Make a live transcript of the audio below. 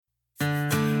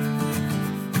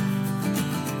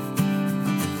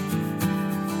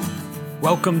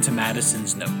Welcome to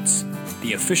Madison's Notes,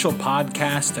 the official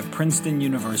podcast of Princeton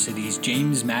University's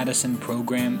James Madison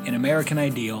Program in American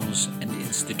Ideals and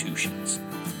Institutions.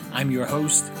 I'm your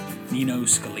host, Nino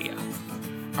Scalia.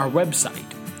 Our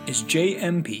website is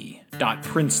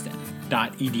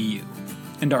jmp.princeton.edu,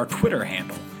 and our Twitter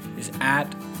handle is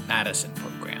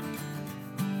 @MadisonProgram.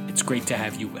 It's great to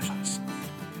have you with us.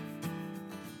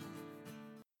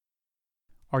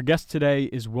 Our guest today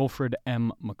is Wilfred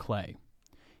M. McClay.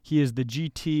 He is the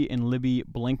G.T. and Libby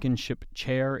Blankenship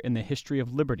Chair in the History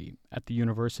of Liberty at the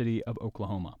University of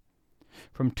Oklahoma.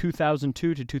 From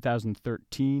 2002 to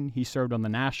 2013, he served on the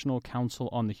National Council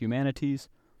on the Humanities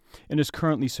and is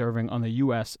currently serving on the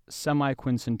U.S.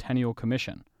 Semi-Quincentennial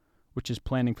Commission, which is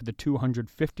planning for the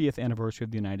 250th anniversary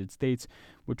of the United States,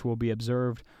 which will be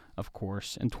observed, of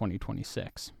course, in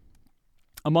 2026.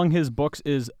 Among his books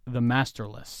is The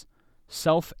Masterless,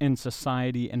 Self and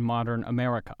Society in Modern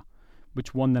America,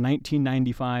 which won the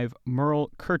 1995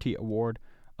 Merle Curti Award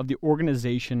of the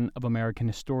Organization of American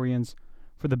Historians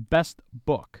for the best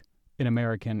book in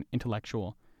American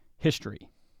intellectual history.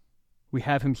 We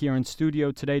have him here in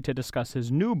studio today to discuss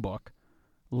his new book,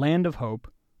 Land of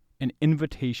Hope, An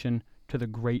Invitation to the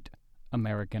Great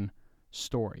American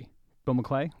Story. Bill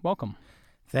McClay, welcome.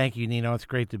 Thank you, Nino. It's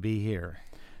great to be here.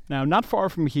 Now, not far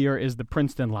from here is the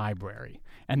Princeton Library,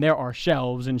 and there are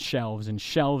shelves and shelves and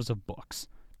shelves of books.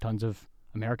 Tons of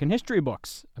American history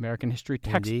books, American history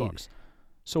textbooks. Indeed.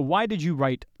 So why did you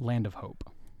write Land of Hope?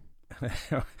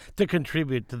 To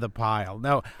contribute to the pile.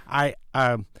 No, part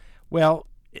of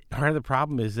the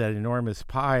problem is that enormous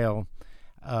pile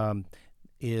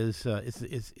is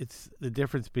it's the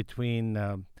difference between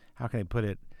how can I put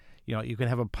it? You know, you can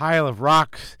have a pile of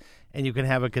rocks and you can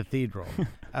have a cathedral.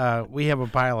 We have a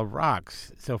pile of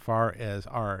rocks so far as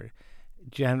our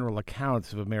general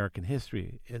accounts of American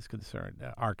history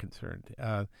are concerned.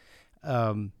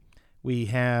 We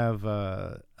have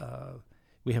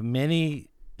many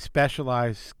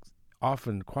specialized,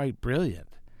 often quite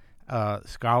brilliant,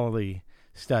 scholarly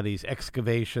studies,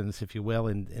 excavations, if you will,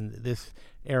 in this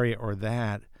area or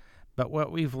that. But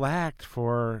what we've lacked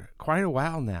for quite a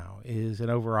while now is an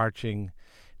overarching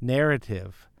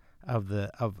narrative of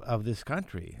this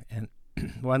country, and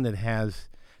one that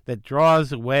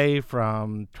draws away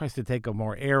from, tries to take a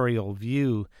more aerial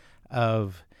view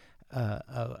of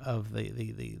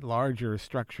the larger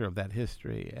structure of that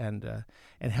history, and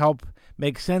help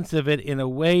make sense of it in a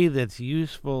way that's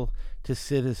useful to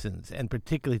citizens, and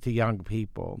particularly to young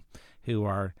people who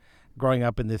are growing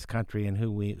up in this country and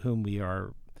whom we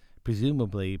are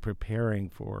presumably preparing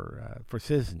for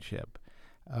citizenship.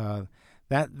 And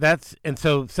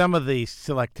so some of the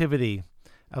selectivity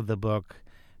of the book,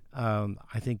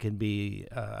 I think, can be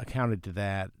accounted to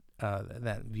that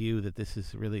view that this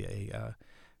is really a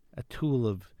tool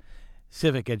of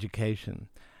civic education.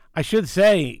 I should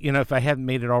say, if I hadn't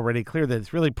made it already clear, that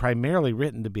it's really primarily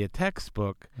written to be a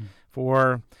textbook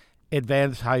for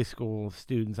advanced high school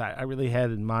students. I really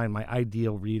had in mind my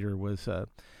ideal reader was a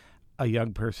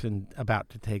young person about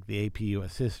to take the AP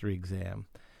US History exam,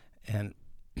 and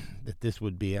that this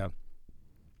would be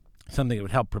something that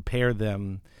would help prepare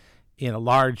them in a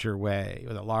larger way,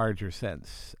 with a larger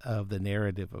sense of the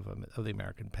narrative of the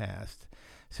American past.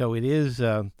 So it is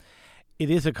a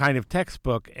kind of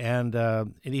textbook, and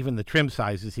even the trim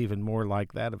size is even more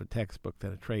like that of a textbook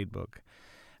than a trade book.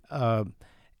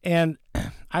 And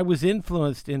I was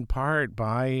influenced in part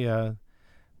by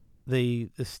the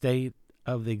state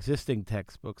of the existing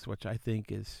textbooks, which I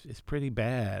think is pretty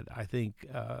bad. I think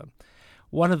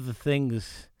one of the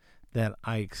things that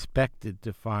I expected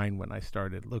to find when I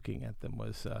started looking at them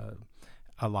was a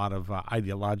lot of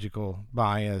ideological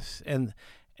bias, and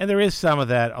there is some of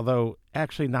that, although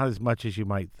actually not as much as you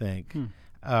might think.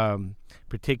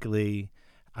 Particularly,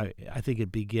 I think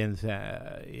it begins in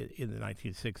the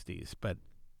 1960s, but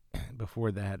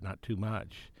before that, not too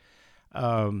much.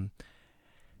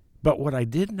 But what I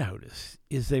did notice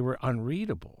is they were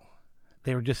unreadable.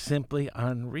 They were just simply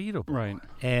unreadable. Right.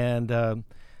 And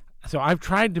so I've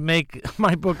tried to make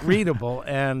my book readable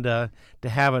and to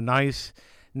have a nice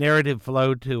narrative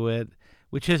flow to it,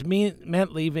 which has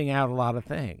meant leaving out a lot of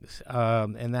things,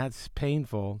 and that's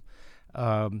painful.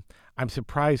 I'm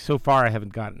surprised so far I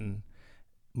haven't gotten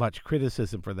much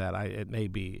criticism for that. It may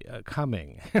be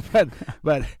coming, but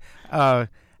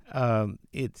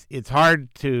it's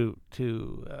hard to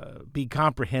be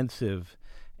comprehensive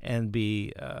and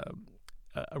be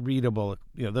readable.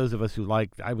 Those of us who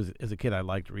as a kid, I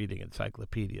liked reading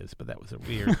encyclopedias, but that was a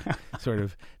weird sort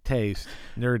of taste,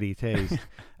 nerdy taste.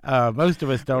 Most of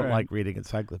us don't like reading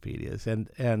encyclopedias, and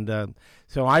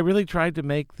so I really tried to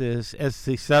make this, as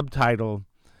the subtitle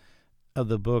of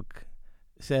the book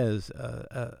says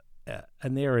a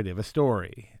narrative, a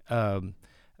story, and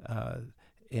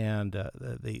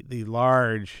the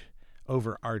large,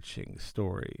 overarching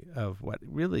story of what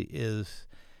really is,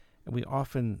 and we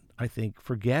often, I think,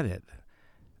 forget it,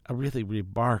 a really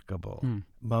remarkable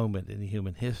moment in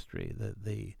human history,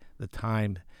 the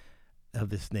time of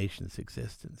this nation's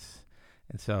existence.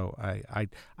 And so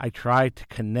I try to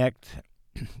connect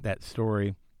that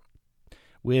story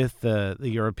with the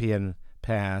European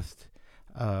past.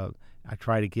 I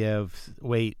try to give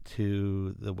weight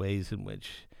to the ways in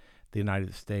which the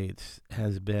United States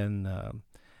has been a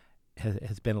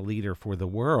leader for the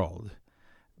world.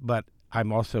 But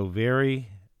I'm also very,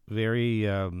 very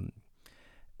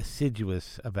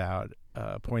assiduous about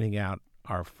pointing out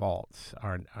our faults,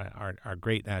 our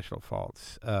great national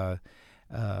faults,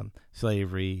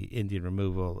 slavery, Indian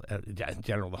removal, in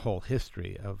general, the whole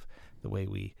history of the way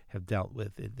we have dealt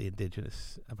with the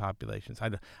indigenous populations.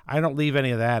 I don't leave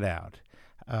any of that out.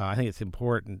 I think it's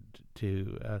important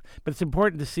but it's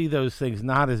important to see those things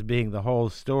not as being the whole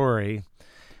story,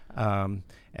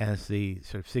 as the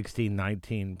sort of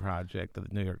 1619 project of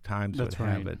the New York Times would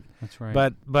have it. That's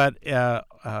right. But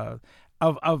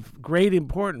of great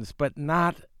importance, but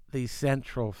not the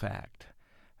central fact.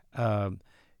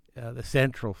 The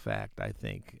central fact, I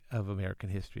think, of American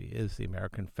history is the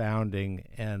American founding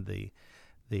and the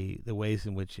ways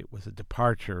in which it was a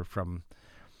departure from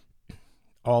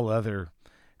all other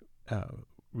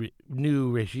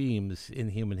new regimes in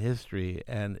human history,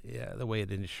 and the way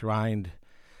it enshrined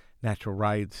natural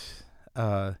rights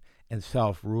and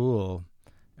self-rule,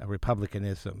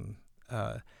 republicanism,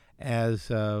 as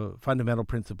fundamental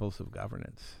principles of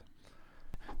governance.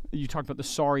 You talked about the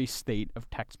sorry state of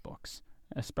textbooks,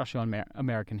 especially on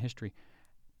American history.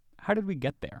 How did we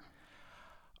get there?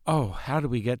 Oh, how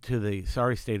did we get to the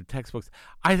sorry state of textbooks?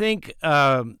 I think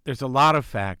there's a lot of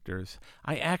factors.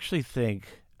 I actually think,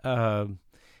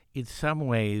 in some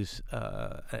ways,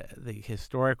 the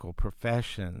historical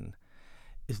profession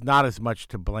is not as much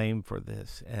to blame for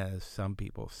this as some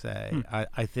people say.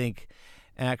 I think,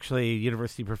 actually,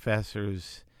 university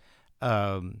professors,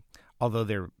 although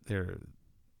they're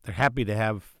happy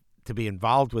to be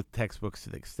involved with textbooks to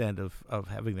the extent of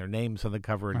having their names on the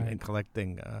cover and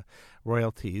collecting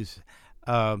royalties,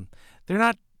 they're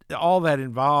not all that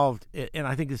involved, and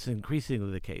I think this is increasingly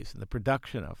the case in the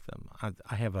production of them.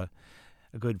 I have a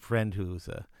good friend who's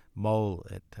a mole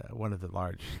at one of the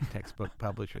large textbook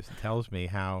publishers and tells me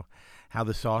how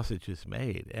the sausage is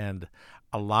made, and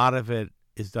a lot of it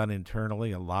is done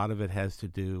internally. A lot of it has to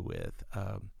do with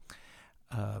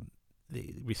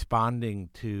the responding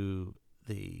to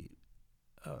the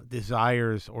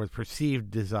desires or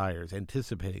perceived desires,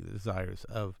 anticipating the desires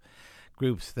of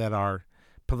groups that are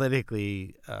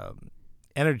politically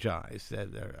energized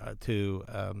to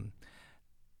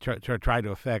try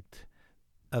to affect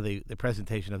the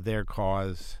presentation of their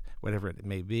cause, whatever it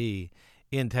may be,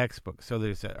 in textbooks. So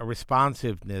there's a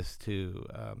responsiveness to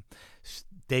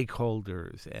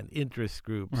stakeholders and interest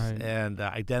groups and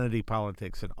identity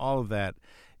politics and all of that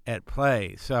at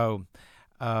play. So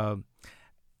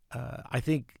I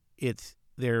think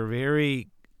they're very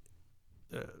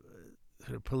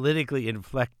sort of politically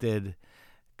inflected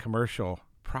commercial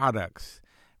products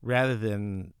rather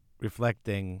than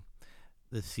reflecting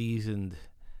the seasoned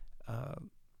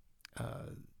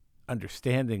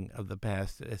understanding of the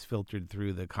past as filtered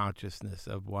through the consciousness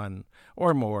of one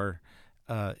or more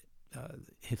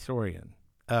historian.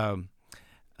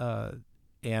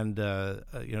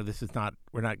 This is not,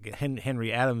 we're not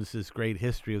Henry Adams's great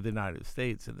history of the United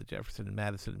States and the Jefferson and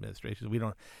Madison administrations. We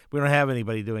don't have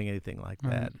anybody doing anything like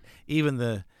that. Even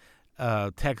the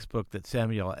textbook that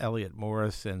Samuel Eliot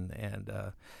Morris and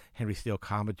Henry Steele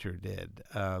Commager did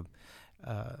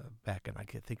back in, I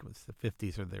think it was the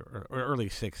 50s or early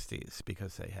 60s,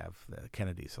 because they have the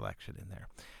Kennedy selection in there.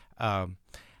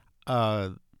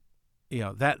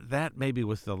 That maybe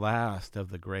was the last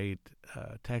of the great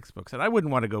textbooks, and I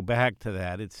wouldn't want to go back to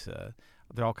that. There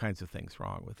are all kinds of things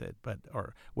wrong with it,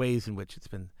 or ways in which it's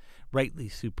been rightly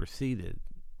superseded.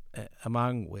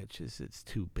 Among which is it's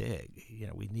too big.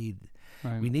 We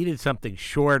needed something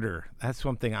shorter. That's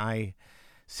something I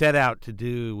set out to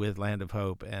do with Land of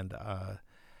Hope, and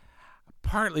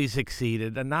partly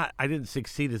succeeded. And I didn't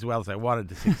succeed as well as I wanted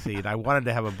to succeed. I wanted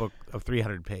to have a book of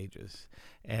 300 pages,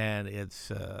 and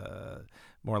it's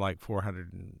more like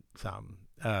 400 and some.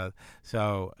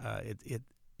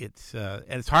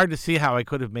 It's hard to see how I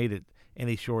could have made it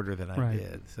any shorter than I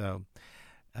did. So.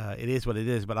 It is what it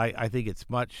is, but I think it's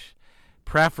much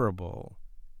preferable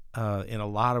in a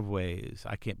lot of ways.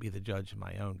 I can't be the judge in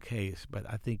my own case, but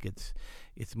I think it's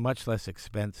much less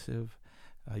expensive.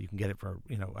 You can get it for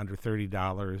under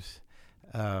 $30.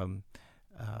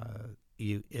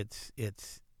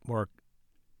 It's more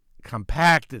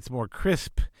compact. It's more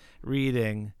crisp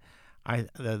reading.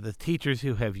 The teachers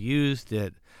who have used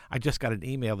it. I just got an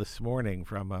email this morning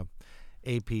from a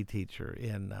AP teacher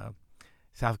in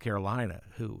South Carolina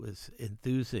who was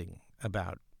enthusing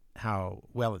about how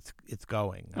well it's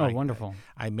going. Oh, wonderful!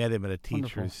 I met him at a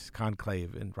teachers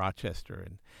conclave in Rochester,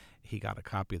 and he got a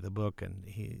copy of the book. And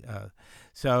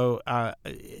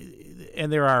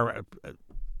and there are a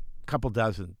couple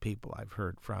dozen people I've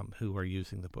heard from who are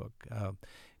using the book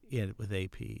with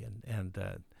AP,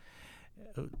 and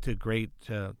to great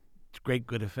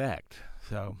good effect.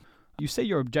 So you say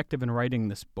your objective in writing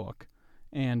this book,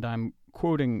 and I'm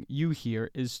quoting you here,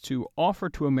 is to offer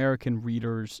to American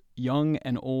readers, young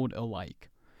and old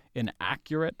alike, an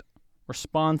accurate,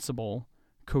 responsible,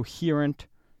 coherent,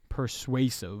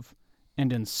 persuasive,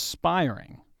 and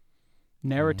inspiring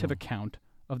narrative account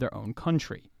of their own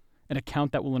country, an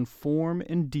account that will inform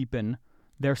and deepen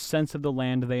their sense of the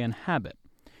land they inhabit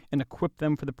and equip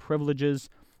them for the privileges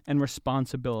and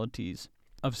responsibilities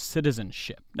of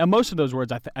citizenship. Now, most of those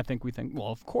words, I think we think, well,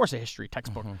 of course a history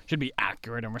textbook should be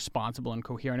accurate and responsible and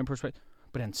coherent and persuasive,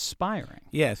 but inspiring.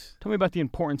 Yes. Tell me about the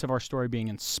importance of our story being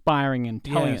inspiring and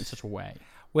telling it in such a way.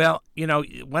 Well,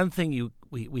 one thing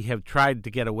we have tried to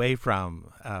get away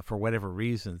from for whatever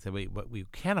reasons, what we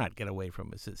cannot get away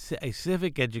from is a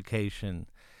civic education,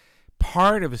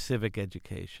 part of a civic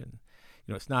education.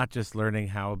 It's not just learning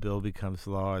how a bill becomes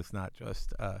law. It's not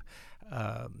just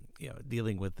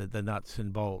dealing with the nuts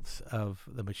and bolts of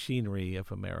the machinery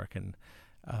of American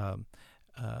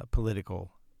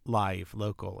political life,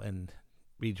 local and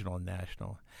regional and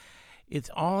national. It's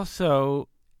also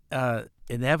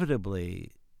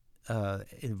inevitably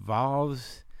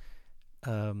involves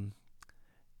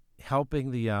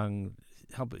helping the young,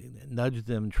 nudge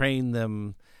them, train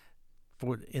them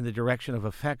in the direction of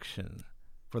affection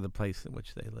for the place in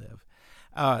which they live.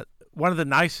 One of the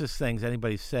nicest things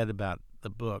anybody said about the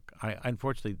book, I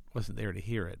unfortunately wasn't there to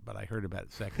hear it, but I heard about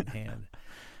it secondhand.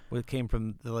 It came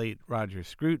from the late Roger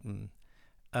Scruton,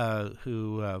 to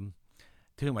whom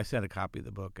I sent a copy of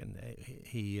the book, and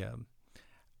he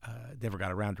never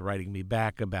got around to writing me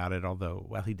back about it, although,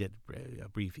 he did a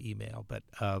brief email. But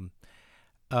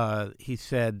he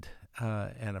said,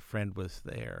 and a friend was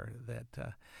there,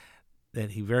 that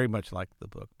he very much liked the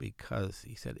book because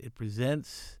he said it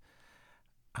presents,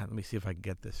 let me see if I can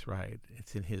get this right,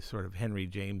 it's in his sort of Henry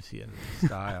Jamesian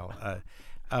style,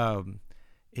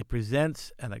 it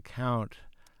presents an account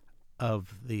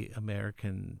of the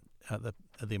American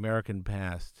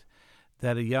past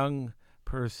that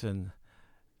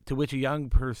to which a young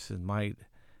person might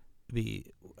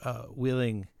be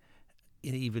willing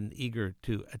and even eager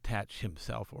to attach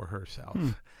himself or herself.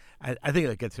 I think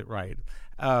that gets it right,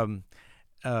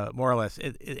 more or less.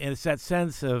 And it's that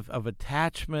sense of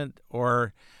attachment,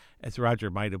 or, as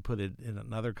Roger might have put it in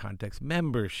another context,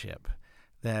 membership,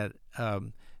 that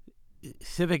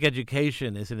civic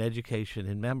education is an education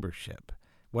in membership,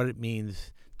 what it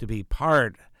means to be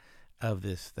part of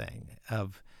this thing,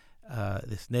 of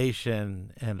this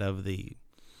nation, and of the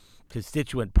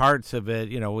constituent parts of it.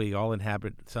 We all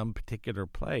inhabit some particular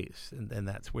place, and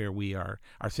that's where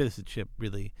our citizenship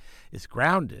really is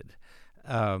grounded.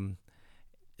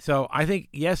 So I think,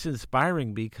 yes,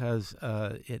 inspiring, because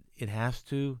it has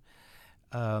to.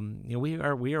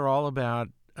 We are all about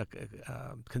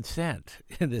consent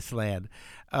in this land.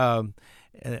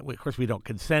 And of course, we don't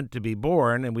consent to be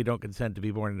born, and we don't consent to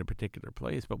be born in a particular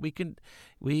place. But we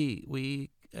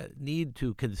need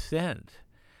to consent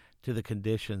to the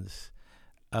conditions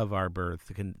of our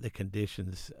birth, the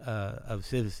conditions of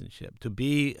citizenship. To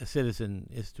be a citizen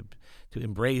is to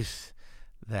embrace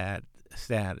that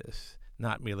status,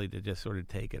 not merely to just sort of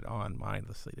take it on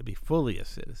mindlessly, to be fully a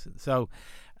citizen. So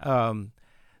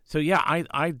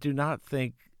I do not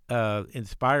think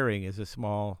inspiring is a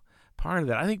small part of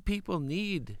that. I think people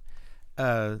need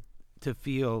to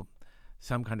feel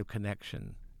some kind of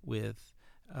connection with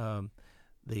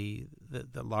the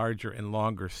larger and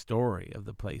longer story of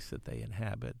the place that they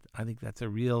inhabit. I think that's a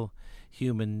real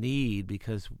human need,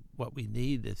 because what we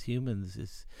need as humans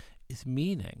is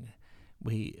meaning.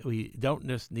 We don't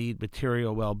just need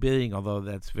material well-being, although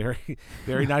that's very,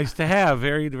 very nice to have,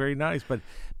 very, very nice. But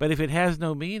if it has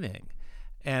no meaning,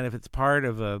 and if it's part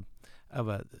of a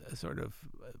sort of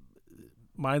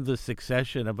mindless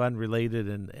succession of unrelated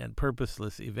and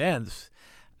purposeless events,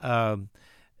 that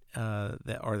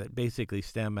basically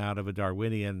stem out of a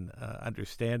Darwinian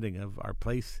understanding of our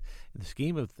place in the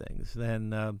scheme of things,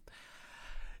 then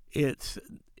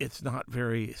it's not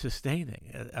very sustaining,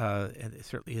 and it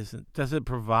certainly doesn't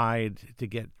provide, to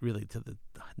get really to the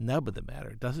nub of the matter,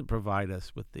 it doesn't provide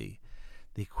us with the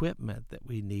equipment that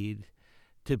we need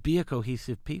to be a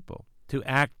cohesive people, to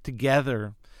act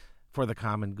together for the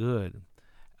common good.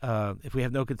 If we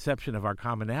have no conception of our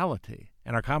commonality,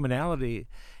 and our commonality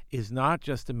is not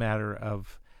just a matter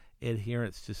of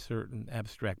adherence to certain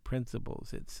abstract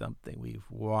principles, it's something we've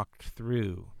walked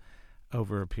through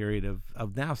over a period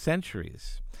of now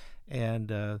centuries. And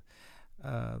the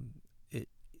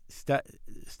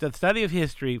study of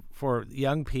history for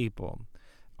young people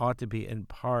ought to be in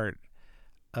part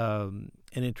an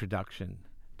introduction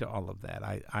to all of that.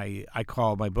 I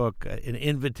call my book an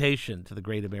invitation to the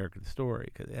great American story,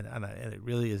 and it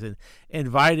really is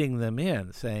inviting them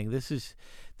in, saying this is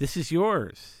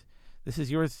yours. This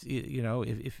is yours.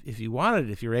 If you want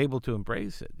it, if you're able to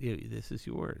embrace it, this is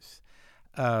yours,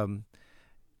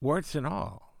 warts and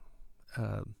all.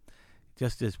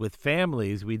 Just as with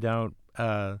families, we don't.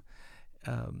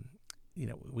 We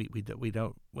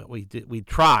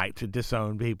try to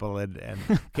disown people and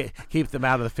keep them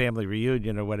out of the family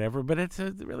reunion or whatever, but it's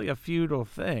really a futile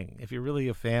thing. If you're really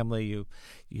a family,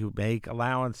 you make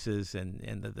allowances, and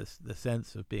the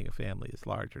sense of being a family is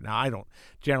larger. Now, I don't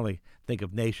generally think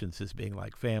of nations as being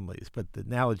like families, but the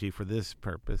analogy for this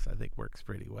purpose, I think, works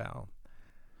pretty well.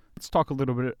 Let's talk a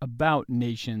little bit about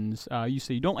nations. You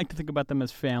say you don't like to think about them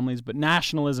as families, but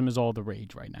nationalism is all the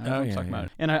rage right now. About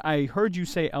it. And I heard you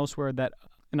say elsewhere that,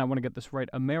 and I want to get this right,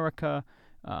 America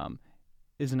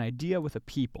is an idea with a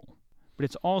people, but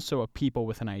it's also a people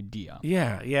with an idea.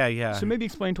 Yeah. So maybe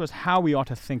explain to us how we ought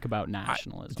to think about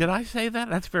nationalism. Did I say that?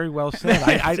 That's very well said.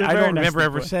 I don't remember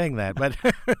ever saying that, but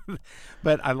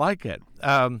but I like it.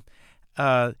 I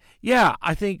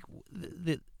think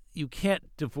that you can't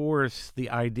divorce the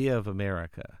idea of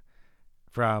America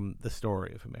from the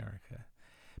story of America.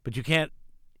 But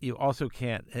you also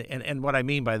can't, and what I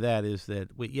mean by that is that,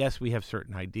 we have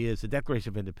certain ideas. The Declaration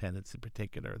of Independence in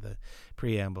particular, the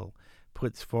preamble,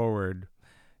 puts forward,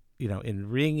 in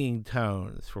ringing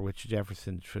tones for which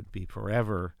Jefferson should be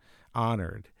forever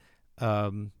honored,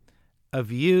 a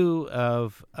view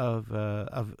of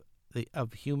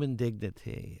human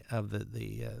dignity, of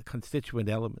the constituent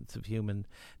elements of human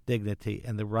dignity,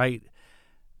 and the right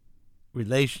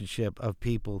relationship of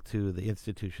people to the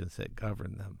institutions that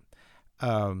govern them.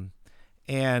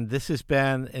 And this has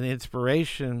been an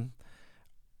inspiration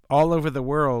all over the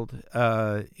world.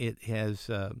 It has.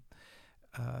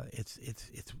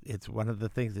 It's one of the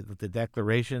things that the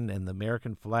Declaration and the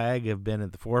American flag have been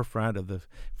at the forefront of the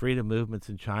freedom movements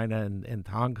in China and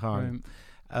Hong Kong.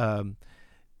 Right.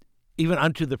 Even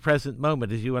unto the present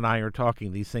moment, as you and I are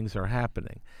talking, these things are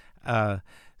happening.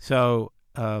 So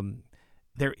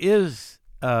there is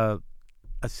a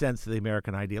sense of the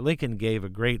American idea. Lincoln gave a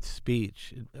great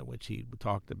speech in which he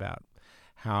talked about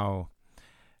how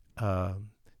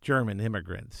German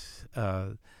immigrants,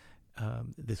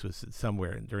 this was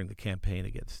somewhere during the campaign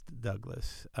against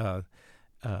Douglas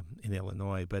in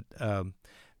Illinois, but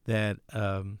that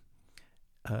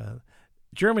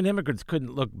German immigrants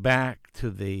couldn't look back to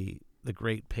the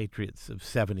great patriots of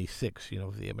 '76,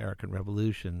 the American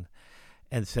Revolution,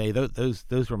 and say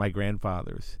those were my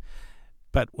grandfathers.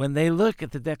 But when they look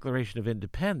at the Declaration of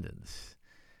Independence,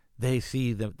 they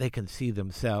can see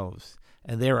themselves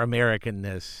and their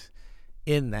Americanness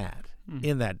in that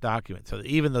document. So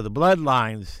even though the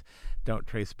bloodlines don't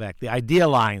trace back, the idea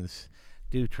lines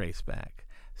do trace back.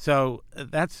 So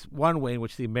that's one way in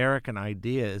which the American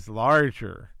idea is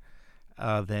larger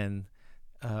than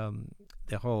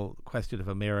the whole question of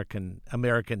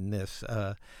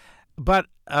Americanness. But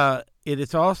it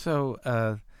is also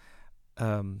a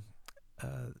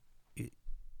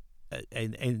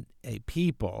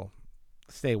people,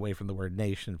 stay away from the word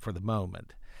nation for the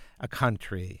moment, a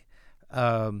country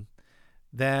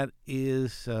that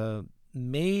is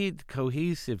made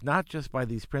cohesive not just by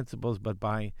these principles but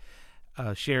by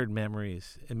shared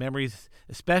memories, and memories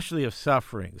especially of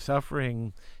suffering.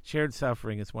 Shared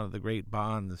suffering is one of the great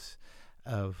bonds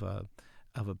of a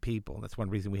people. And that's one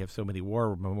reason we have so many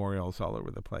war memorials all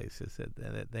over the place, is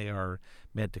that they are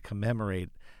meant to commemorate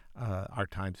our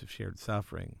times of shared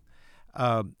suffering.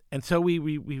 And so we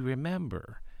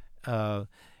remember.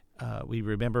 We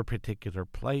remember particular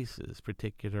places,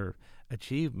 particular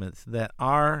achievements that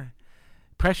are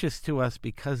precious to us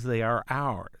because they are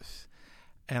ours.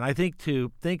 And I think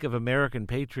to think of American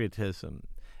patriotism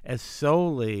as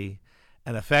solely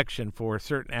an affection for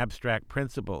certain abstract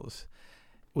principles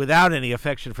without any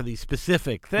affection for these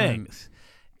specific things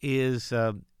is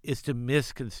to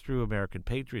misconstrue American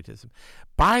patriotism.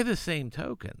 By the same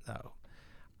token, though,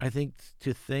 I think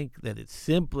to think that it's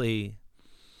simply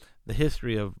the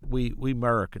history of we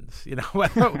Americans,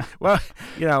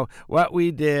 what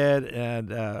we did and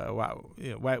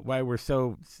why we're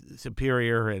so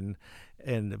superior in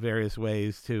various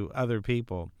ways to other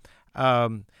people,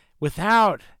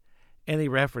 without any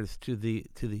reference to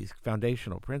these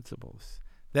foundational principles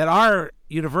that are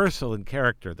universal in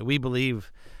character, that we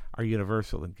believe are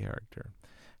universal in character.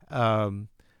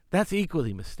 That's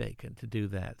equally mistaken to do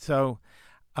that. So,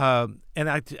 and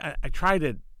I try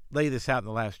to lay this out in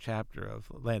the last chapter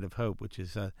of Land of Hope, which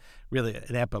is really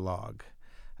an epilogue,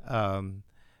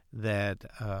 that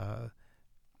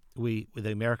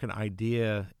the American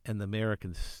idea and the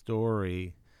American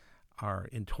story are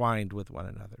entwined with one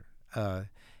another,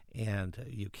 and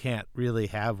you can't really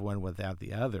have one without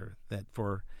the other. That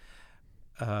for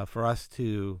us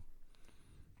to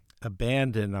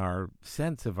abandon our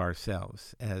sense of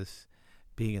ourselves as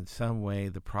being in some way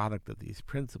the product of these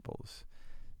principles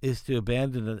is to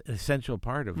abandon an essential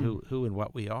part of who and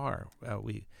what we are.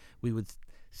 We would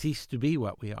cease to be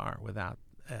what we are without.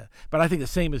 But I think the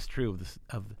same is true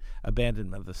of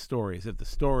abandonment of the stories. If the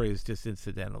story is just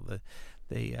incidental,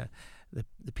 the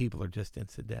people are just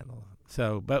incidental.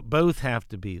 So, but both have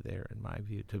to be there, in my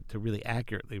view, to really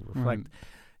accurately reflect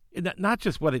not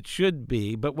just what it should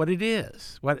be, but what it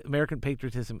is, what American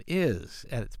patriotism is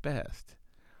at its best.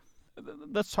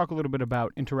 Let's talk a little bit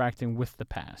about interacting with the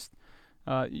past.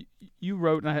 You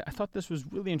wrote, and I thought this was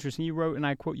really interesting, you wrote, and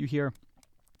I quote you here,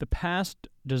 "The past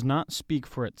does not speak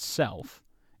for itself,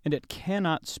 and it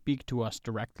cannot speak to us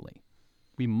directly.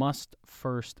 We must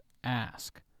first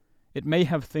ask. It may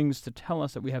have things to tell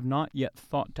us that we have not yet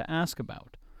thought to ask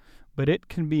about, but it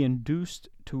can be induced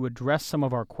to address some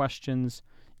of our questions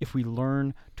if we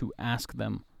learn to ask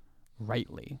them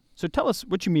rightly." So tell us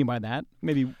what you mean by that,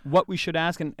 maybe what we should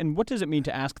ask, and what does it mean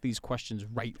to ask these questions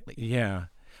rightly? Yeah.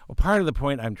 Well, part of the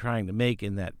point I'm trying to make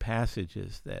in that passage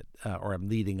is that, or I'm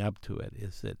leading up to it,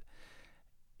 is that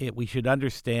we should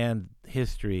understand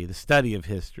history, the study of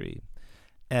history,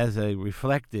 as a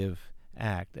reflective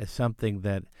act, as something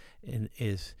that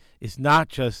is not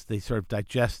just the sort of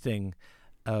digesting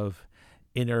of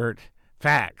inert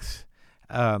facts,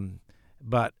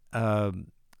 but a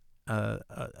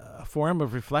form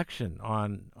of reflection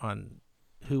on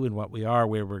who and what we are,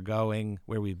 where we're going,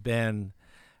 where we've been,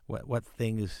 what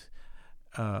things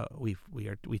we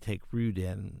take root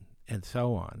in, and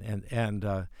so on. And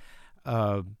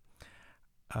I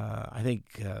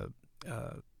think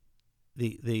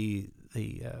the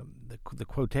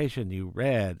quotation you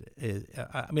read is,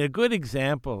 a good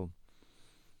example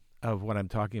of what I'm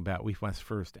talking about. We must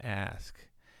first ask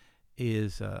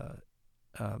is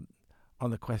on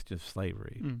the question of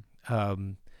slavery.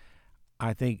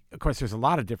 I think, of course, there's a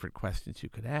lot of different questions you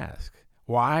could ask.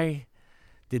 Why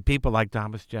did people like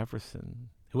Thomas Jefferson,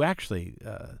 who actually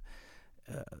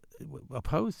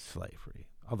opposed slavery,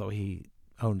 although he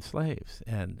owned slaves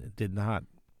and did not,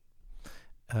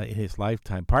 in his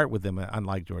lifetime, part with them,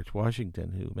 unlike George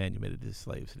Washington, who manumitted his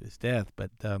slaves at his death.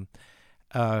 But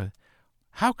how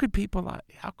could people do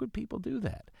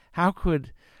that? How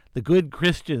could the good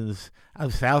Christians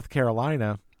of South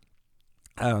Carolina,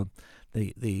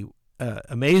 the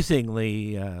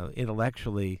amazingly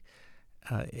intellectually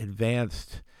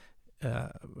advanced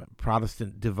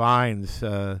Protestant divines,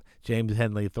 James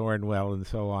Henley Thornwell and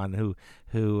so on, who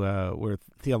were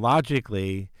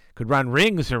theologically could run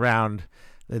rings around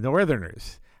the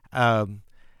Northerners, how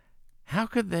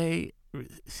could they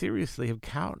seriously have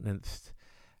countenanced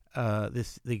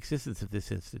the existence of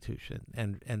this institution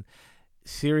and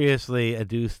seriously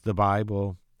adduced the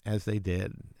Bible as they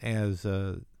did as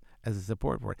a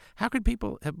support for it? How could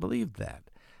people have believed that?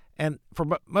 And for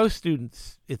most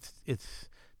students, it's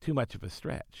too much of a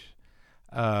stretch.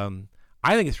 I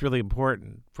think it's really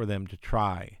important for them to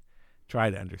try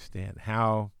to understand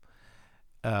how,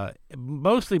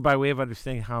 mostly by way of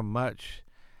understanding how much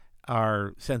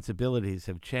our sensibilities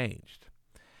have changed.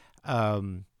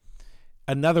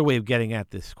 Another way of getting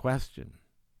at this question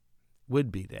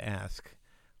would be to ask,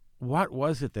 what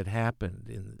was it that happened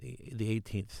in the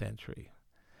 18th century?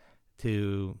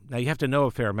 Now, you have to know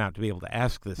a fair amount to be able to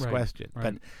ask this question.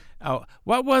 Right. But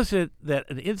what was it that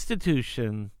an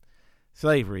institution,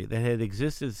 slavery, that had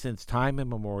existed since time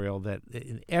immemorial, that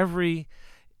in every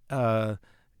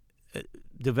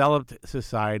developed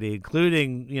society,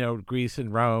 including Greece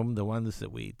and Rome, the ones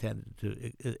that we tended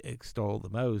to extol the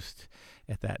most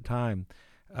at that time,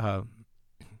 how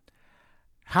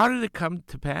did it come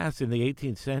to pass in the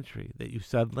 18th century that you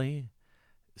suddenly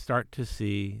start to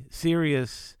see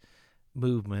serious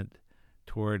movement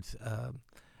towards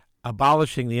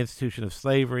abolishing the institution of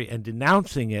slavery and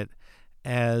denouncing it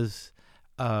as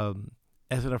an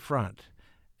affront,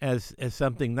 as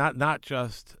something not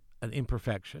just an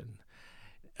imperfection,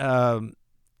 not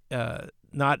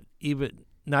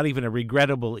even a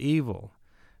regrettable evil,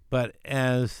 but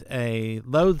as a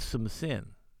loathsome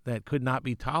sin that could not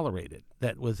be tolerated,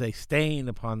 that was a stain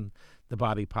upon the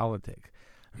body politic.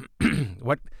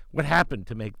 What happened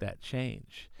to make that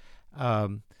change?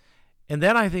 And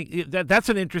then I think that's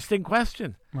an interesting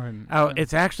question. Right.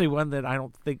 It's actually one that I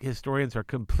don't think historians are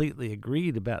completely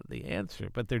agreed about the answer,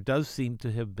 but there does seem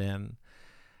to have been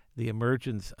the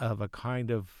emergence of a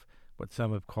kind of what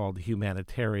some have called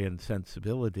humanitarian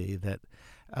sensibility that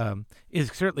is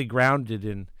certainly grounded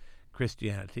in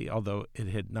Christianity, although it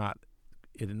had not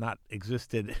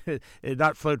existed, it had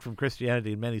not flowed from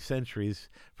Christianity in many centuries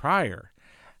prior.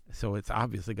 So it's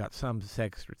obviously got some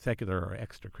secular or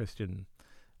extra-Christian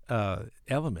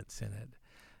elements in it.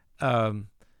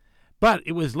 But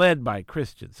it was led by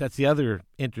Christians. That's the other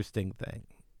interesting thing,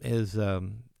 is that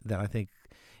I think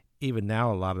even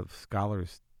now a lot of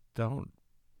scholars don't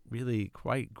really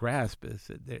quite grasp, is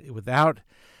that without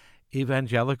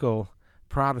evangelical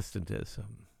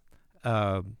Protestantism,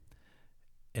 and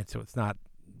so it's not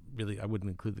really, I wouldn't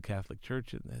include the Catholic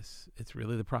Church in this, it's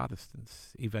really the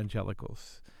Protestants,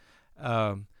 evangelicals.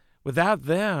 Without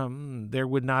them, there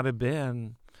would not have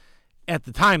been, at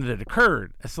the time that it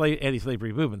occurred, a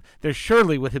anti-slavery movement. There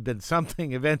surely would have been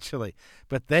something eventually,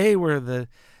 but they were the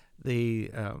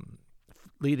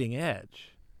leading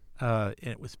edge. And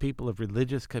it was people of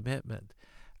religious commitment,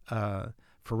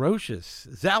 ferocious,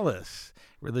 zealous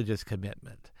religious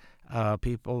commitment.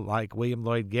 People like William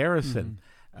Lloyd Garrison,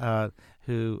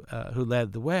 who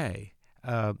led the way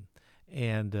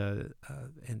and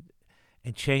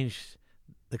changed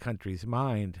the country's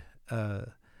mind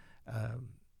to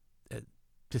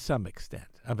some extent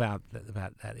about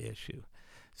that issue.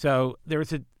 So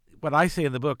there's what I say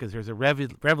in the book is there's a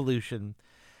revolution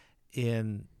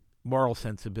in moral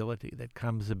sensibility that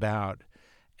comes about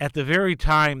at the very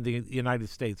time the United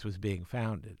States was being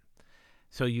founded.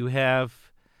 So you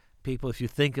have people, if you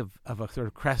think of a sort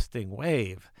of cresting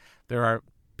wave, there are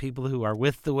people who are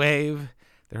with the wave,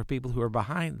 there are people who are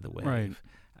behind the wave. Right.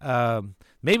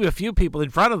 Maybe a few people in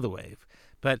front of the wave,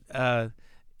 but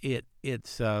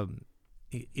it's a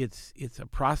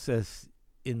process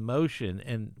in motion.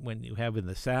 And when you have in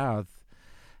the South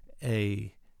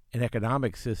an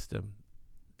economic system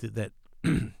that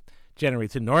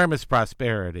generates enormous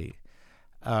prosperity,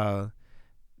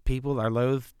 people are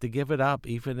loath to give it up,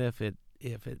 even if it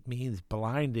means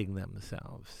blinding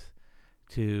themselves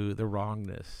to the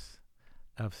wrongness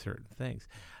of certain things.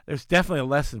 There's definitely a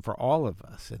lesson for all of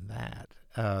us in that.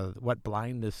 What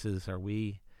blindnesses are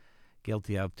we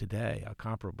guilty of today?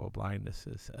 Comparable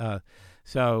blindnesses.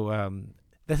 So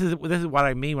this is what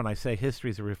I mean when I say history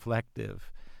is a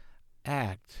reflective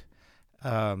act.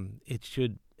 It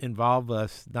should involve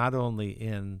us not only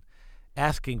in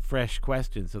asking fresh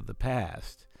questions of the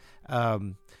past, I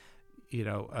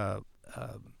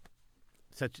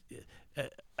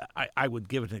would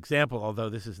give an example, although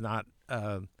this is not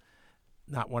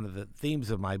one of the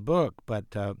themes of my book, but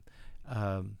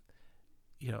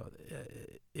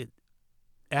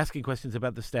asking questions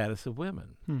about the status of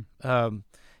women.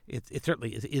 It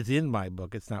certainly is in my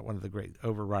book. It's not one of the great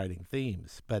overriding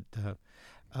themes, but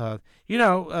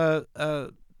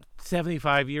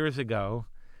 75 years ago,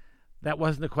 that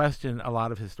wasn't a question a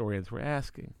lot of historians were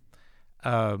asking.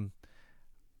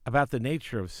 About the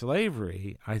nature of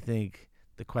slavery, I think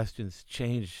the questions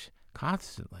change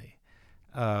constantly,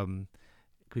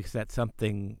 because that's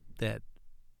something that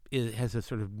has a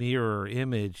sort of mirror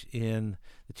image in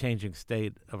the changing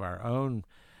state of our own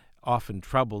often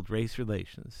troubled race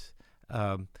relations.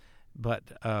 But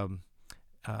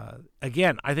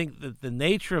again, I think that the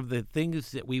nature of the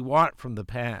things that we want from the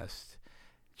past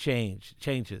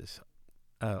changes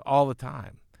all the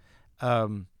time. But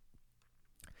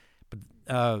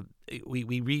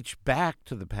we reach back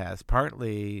to the past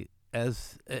partly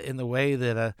as in the way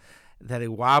that a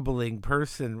wobbling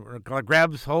person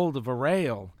grabs hold of a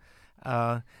rail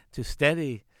to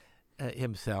steady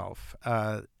himself.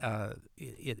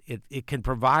 It can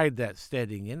provide that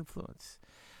steadying influence.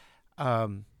 I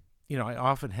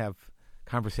often have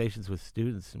conversations with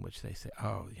students in which they say,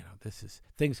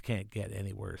 things can't get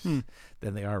any worse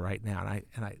than they are right now.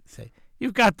 And I say,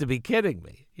 you've got to be kidding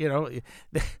me.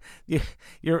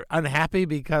 You're unhappy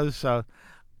because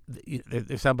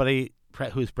there's somebody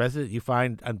who's president you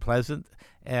find unpleasant,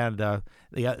 and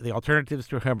the alternatives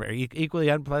to him are equally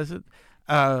unpleasant.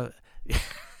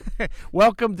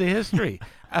 Welcome to history.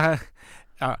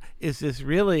 Is this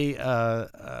really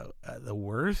the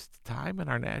worst time in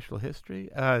our national history?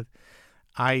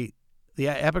 The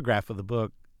epigraph of the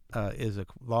book is a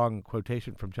long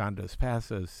quotation from John Dos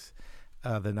Passos,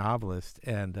 the novelist,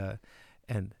 and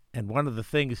one of the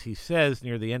things he says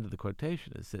near the end of the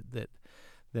quotation is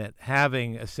that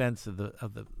having a sense of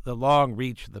the long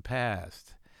reach of the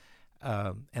past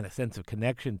and a sense of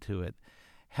connection to it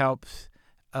helps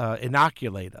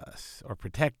inoculate us or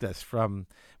protect us from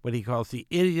what he calls the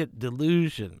idiot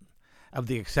delusion of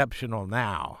the exceptional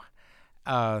now,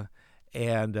 the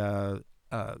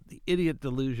idiot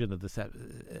delusion of the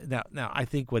now. I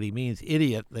think what he means,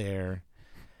 idiot, there.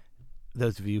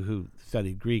 Those of you who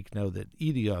studied Greek know that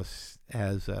idios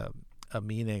has a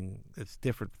meaning that's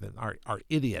different than our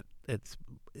idiot. It's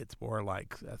more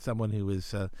like someone who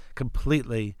is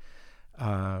completely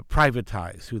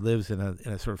privatized, who lives in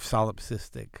a sort of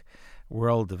solipsistic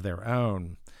world of their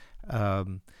own,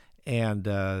 and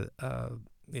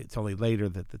it's only later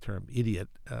that the term idiot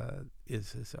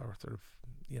is sort of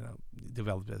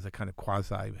developed as a kind of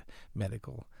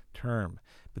quasi-medical term.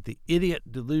 But the idiot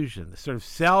delusion, the sort of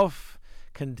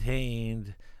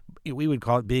self-contained, we would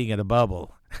call it being in a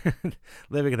bubble,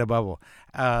 living in a bubble.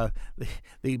 The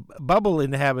bubble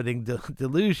inhabiting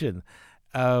delusion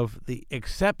of the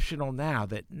exceptional now,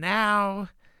 that now,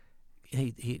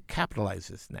 he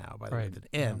capitalizes now, by the way, with an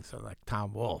N, so like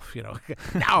Tom Wolfe,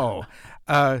 now.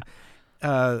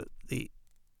 The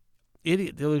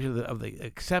idiot delusion of the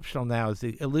exceptional now is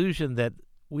the illusion that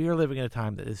we are living in a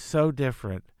time that is so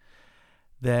different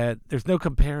that there's no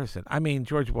comparison. I mean,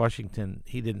 George Washington,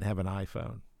 he didn't have an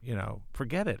iPhone.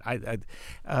 Forget it.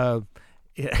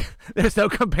 There's no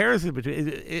comparison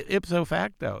between ipso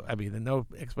facto. I mean, no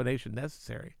explanation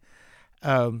necessary.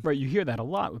 Right, you hear that a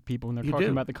lot with people when they're talking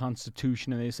about the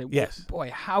Constitution, and they say, yes, boy,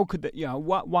 how could that,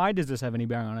 why does this have any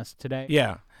bearing on us today?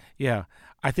 Yeah.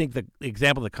 I think the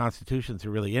example of the Constitution is a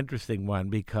really interesting one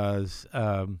because,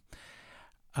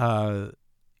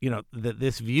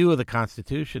 this view of the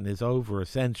Constitution is over a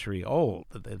century old,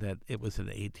 that it was an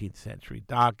 18th century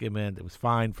document. It was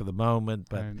fine for the moment,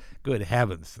 but good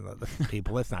heavens,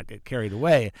 people, let's not get carried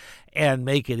away and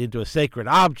make it into a sacred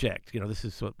object. This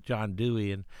is what John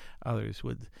Dewey and others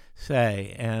would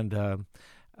say, and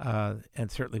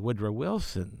certainly Woodrow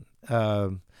Wilson.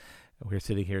 We're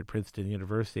sitting here at Princeton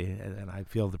University, and I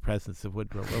feel the presence of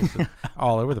Woodrow Wilson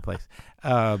all over the place.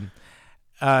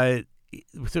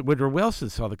 So Woodrow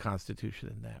Wilson saw the Constitution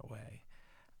in that way.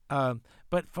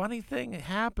 But funny thing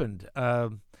happened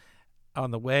on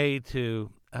the way to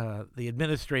the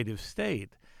administrative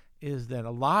state is that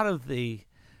a lot of the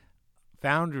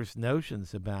founders'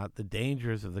 notions about the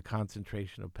dangers of the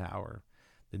concentration of power,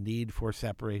 the need for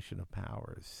separation of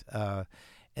powers,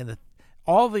 and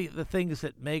all the things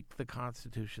that make the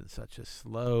Constitution such a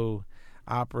slow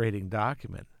operating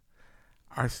document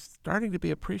are starting to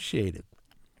be appreciated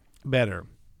better.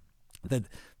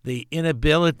 The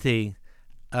inability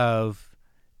of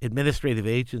administrative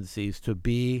agencies to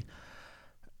be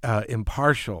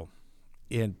impartial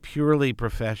and purely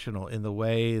professional in the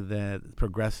way that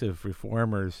progressive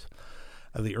reformers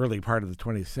of the early part of the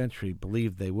 20th century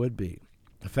believed they would be.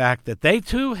 The fact that they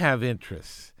too have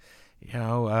interests,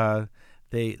 the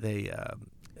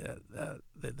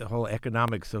whole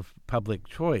economics of public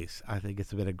choice. I think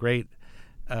it's been a great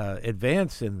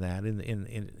advance in that,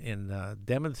 in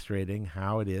demonstrating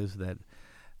how it is that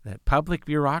public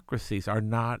bureaucracies are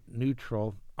not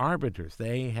neutral arbiters.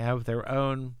 They have their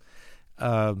own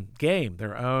game,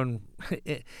 their own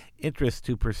interests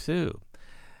to pursue.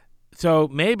 So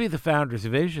maybe the founders'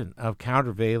 vision of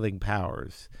countervailing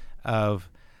powers of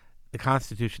the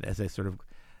Constitution as a sort of,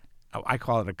 I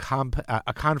call it a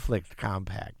conflict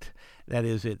compact. That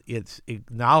is, it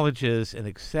acknowledges and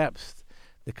accepts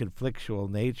the conflictual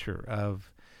nature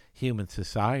of human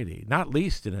society, not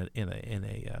least in a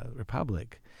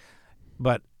republic,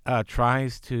 but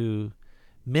tries to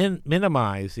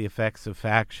minimize the effects of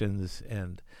factions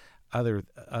and other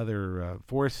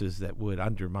forces that would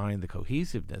undermine the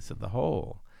cohesiveness of the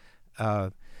whole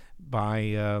by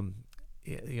an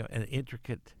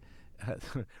intricate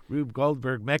Rube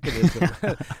Goldberg mechanism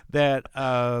that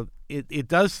it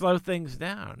does slow things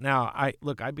down. Now,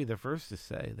 I'd be the first to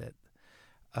say that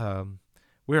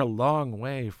we're a long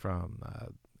way from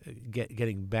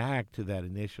getting back to that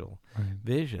initial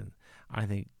vision. I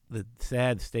think the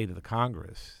sad state of the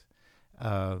Congress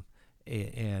and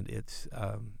its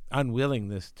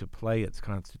unwillingness to play its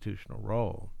constitutional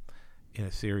role in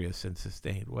a serious and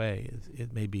sustained way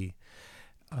it may be,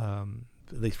 at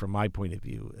least from my point of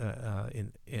view,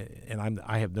 and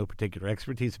I have no particular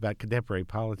expertise about contemporary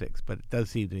politics, but it does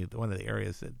seem to me that one of the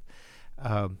areas that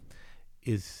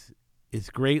is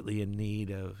greatly in need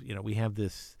of, we have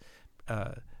this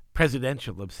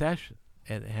presidential obsession,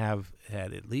 have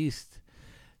had at least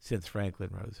since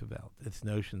Franklin Roosevelt. This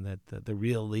notion that the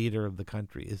real leader of the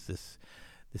country is this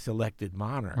elected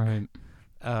monarch. Right.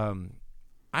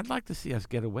 I'd like to see us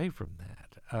get away from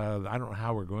that. I don't know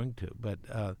how we're going to, but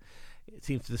it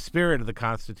seems the spirit of the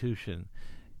Constitution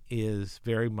is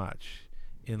very much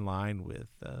in line with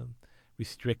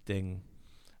restricting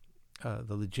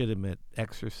the legitimate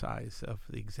exercise of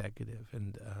the executive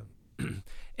and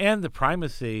and the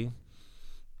primacy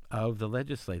of the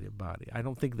legislative body. I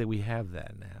don't think that we have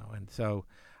that now. And so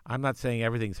I'm not saying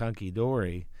everything's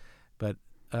hunky-dory, but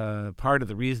part of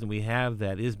the reason we have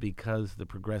that is because the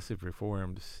progressive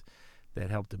reforms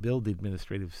that help to build the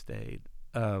administrative state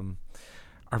are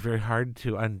very hard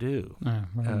to undo.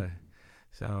 Right.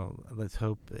 So let's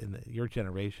hope your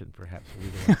generation perhaps will be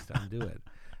the ones to undo it.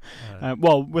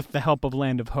 Well, with the help of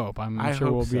Land of Hope, I'm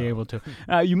sure we'll be able to.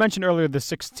 You mentioned earlier the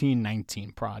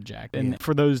 1619 Project. And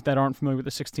for those that aren't familiar with the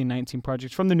 1619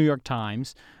 Project, it's from the New York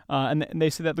Times. And they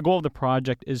say that the goal of the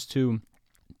project is to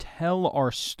tell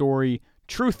our story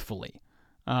truthfully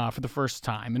for the first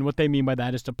time. And what they mean by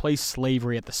that is to place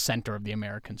slavery at the center of the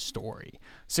American story.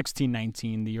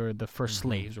 1619, the year the first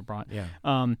slaves were brought. Yeah.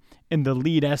 In the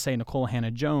lead essay, Nicole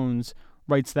Hannah-Jones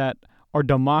writes that our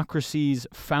democracy's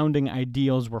founding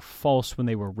ideals were false when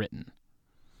they were written.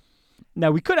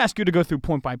 Now, we could ask you to go through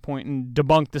point by point and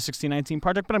debunk the 1619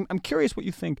 Project, but I'm curious what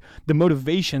you think the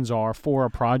motivations are for a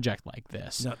project like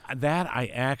this. No, that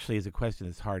is a question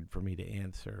that's hard for me to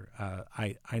answer.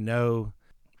 I know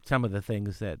some of the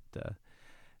things that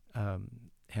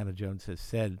Hannah-Jones has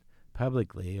said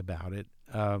publicly about it,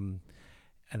 and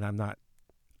I'm not.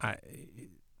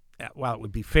 While it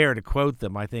would be fair to quote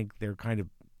them, I think they're kind of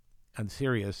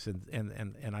unserious,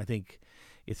 and I think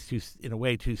it's in a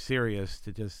way too serious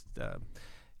to just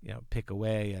pick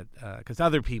away at because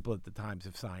other people at the Times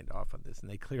have signed off on this, and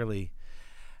they clearly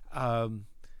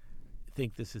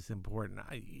think this is important.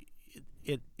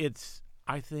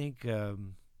 I think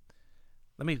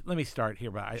let me start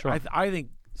here, but Sure. I think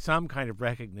some kind of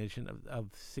recognition of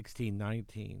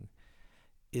 1619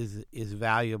 is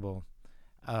valuable,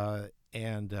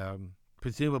 and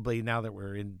presumably now that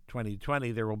we're in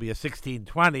 2020, there will be a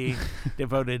 1620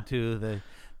 devoted to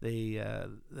the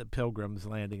Pilgrims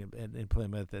landing in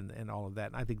Plymouth and all of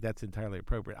that. And I think that's entirely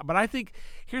appropriate. But I think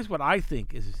here's what I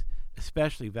think is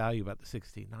especially valuable about the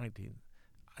 1619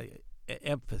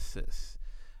 emphasis.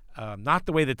 Not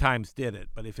the way the Times did it,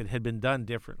 but if it had been done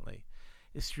differently,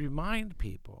 is to remind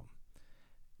people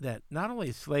that not only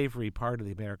is slavery part of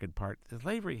the American part,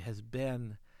 slavery has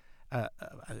been a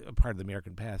part of the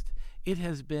American past. It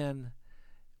has been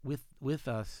with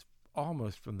us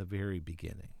almost from the very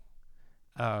beginning.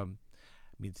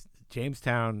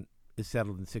 Jamestown is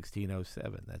settled in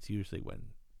 1607. That's usually when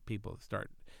people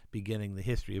start beginning the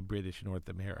history of British North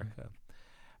America.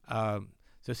 So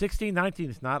 1619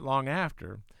 is not long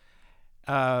after.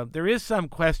 There is some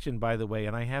question, by the way,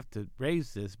 and I have to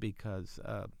raise this because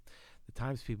the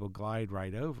Times people glide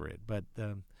right over it, but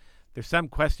there's some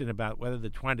question about whether the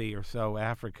 20 or so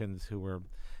Africans who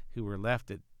were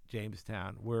left at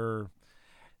Jamestown were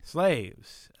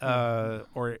slaves,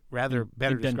 or rather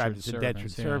better described as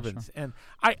indentured servants. Yeah, sure.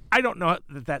 And I don't know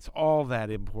that that's all that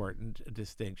important a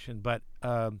distinction, but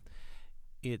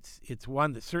it's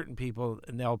one that certain people,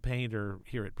 Nell Painter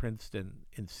here at Princeton,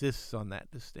 insists on that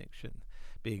distinction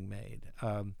being made.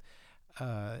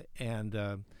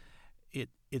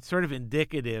 It's sort of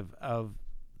indicative of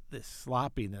this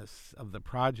sloppiness of the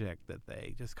project that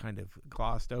they just kind of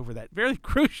glossed over that very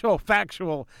crucial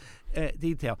factual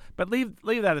detail. But leave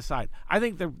that aside. I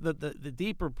think the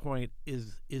deeper point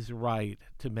is right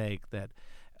to make that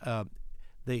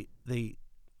the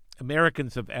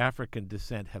Americans of African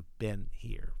descent have been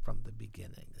here from the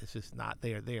beginning. This is not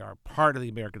they are part of the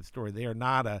American story. They are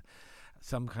not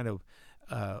some kind of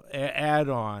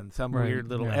add-on, some weird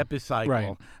little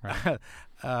epicycle. Right.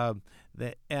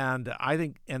 And I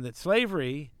think that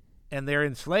slavery and their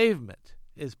enslavement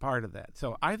is part of that.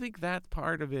 So I think that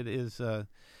part of it is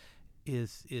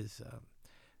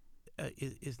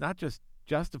not just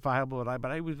justifiable,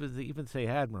 but I would even say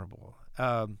admirable.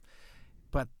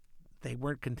 But they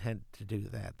weren't content to do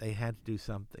that. They had to do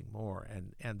something more.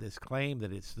 And this claim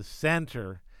that it's the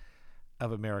center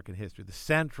of American history, the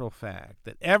central fact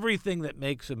that everything that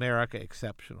makes America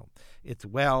exceptional, its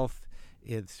wealth,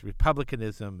 its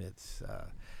republicanism, its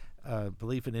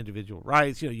belief in individual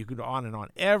rights, you could go on and on.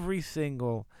 Every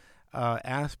single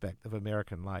aspect of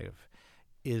American life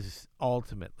is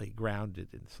ultimately grounded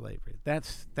in slavery. That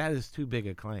is too big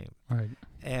a claim. Right.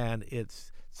 And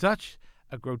it's such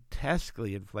a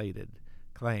grotesquely inflated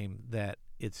claim that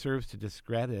it serves to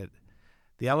discredit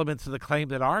the elements of the claim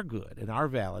that are good and are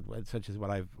valid, such as what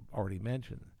I've already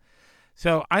mentioned.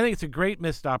 So I think it's a great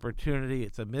missed opportunity.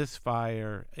 It's a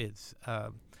misfire. It's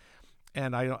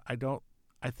and I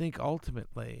think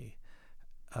ultimately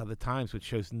the Times, which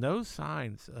shows no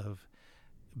signs of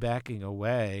backing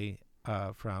away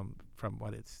from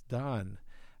what it's done,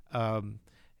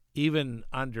 even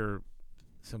under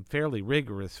some fairly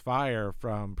rigorous fire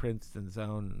from Princeton's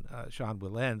own Sean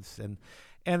Wilentz and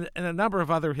a number of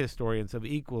other historians of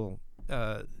equal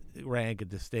rank and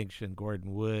distinction,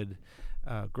 Gordon Wood,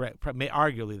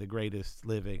 arguably the greatest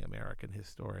living American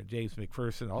historian, James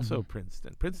McPherson, also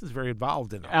Princeton. Princeton's very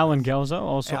involved in all Alan this. Gelso,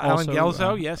 also Alan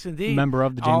Gelso, yes, indeed, member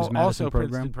of the James Madison also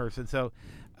program. Princeton person. So,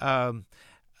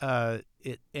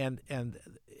 and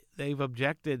they've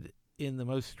objected in the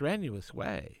most strenuous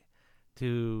way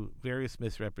to various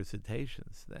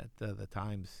misrepresentations that the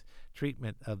Times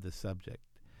treatment of the subject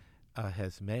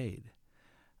has made.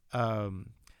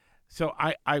 So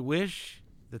I wish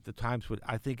that the Times would,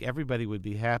 I think everybody would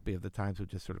be happy if the Times would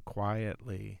just sort of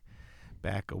quietly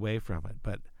back away from it,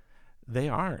 but they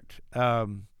aren't.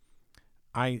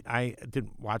 I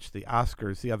didn't watch the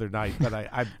Oscars the other night, but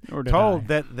I'm told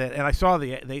that and I saw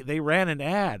they ran an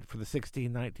ad for the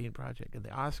 1619 Project in the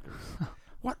Oscars.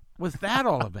 What was that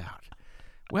all about?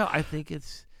 Well, I think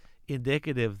it's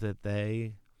indicative that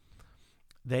they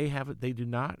do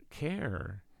not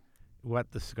care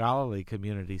what the scholarly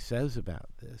community says about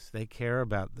this. They care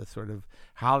about the sort of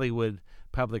Hollywood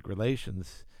public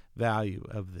relations value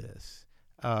of this,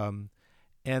 and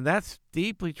that's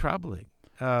deeply troubling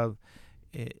for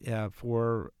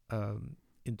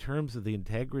in terms of the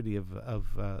integrity of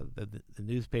the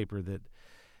newspaper that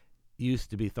used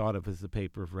to be thought of as the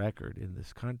paper of record in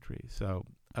this country. So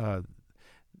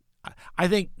I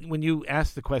think when you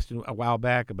asked the question a while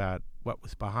back about what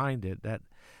was behind it,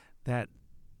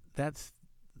 that's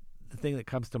the thing that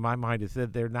comes to my mind, is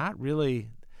that they're not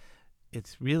really.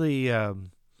 It's really a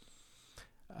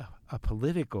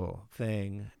political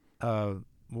thing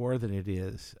more than it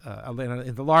is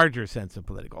in the larger sense of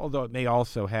political. Although it may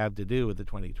also have to do with the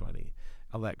 2020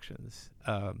 elections.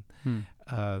 I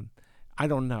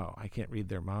don't know. I can't read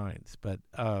their minds, but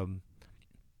I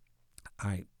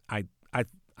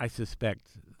suspect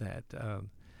that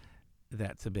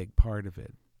that's a big part of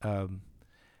it.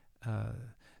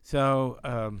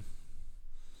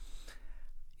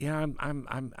 Yeah,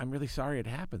 I'm really sorry it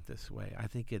happened this way. I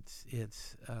think it's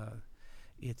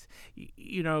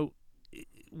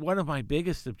one of my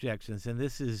biggest objections, and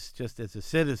this is just as a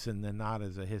citizen and not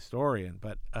as a historian,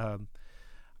 but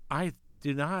I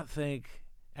do not think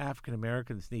African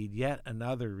Americans need yet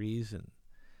another reason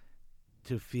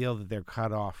to feel that they're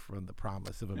cut off from the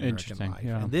promise of American life.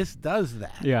 Yeah. And this does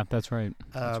that. Yeah, that's right.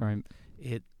 That's right.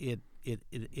 It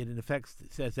in effect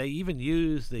says they even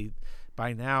use the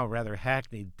by now rather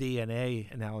hackneyed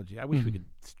DNA analogy. I wish we could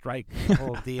strike the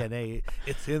whole DNA.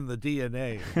 It's in the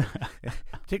DNA,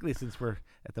 particularly since we're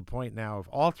at the point now of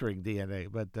altering DNA.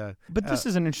 But this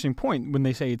is an interesting point when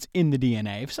they say it's in the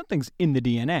DNA. If something's in the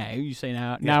DNA, you say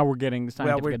now we're getting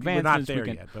scientific advancements. We're not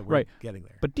there yet, but we're getting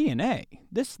there. But DNA,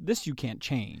 this you can't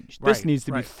change. Right, this needs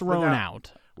to be thrown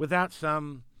out without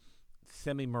some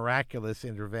semi-miraculous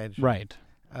intervention. Right.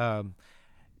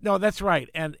 No, that's right,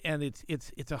 and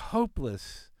it's a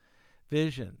hopeless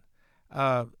vision,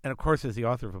 and of course, as the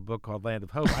author of a book called Land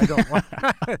of Hope, I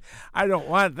don't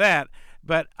want that.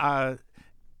 But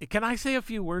can I say a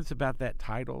few words about that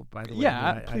title? By the way,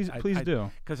 yeah, please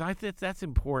do, because I think that's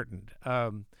important.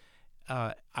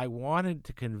 I wanted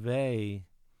to convey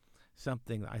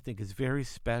something I think is very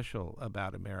special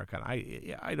about America.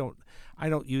 I don't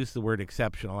use the word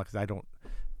exceptional because I don't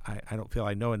feel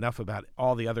I know enough about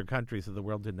all the other countries of the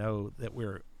world to know that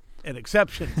we're an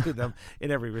exception to them in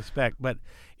every respect. But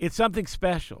it's something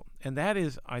special, and that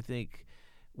is, I think,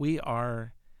 we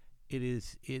are. It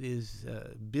is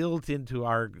built into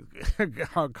our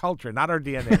culture, not our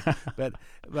DNA, but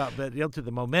built to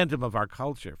the momentum of our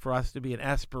culture for us to be an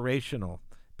aspirational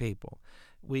people.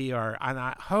 We are, and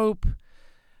I hope,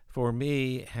 for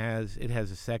me, has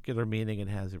a secular meaning, it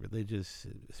has a religious,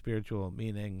 spiritual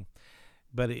meaning.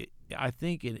 But I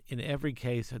think in every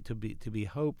case, to be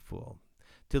hopeful,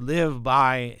 to live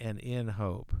by and in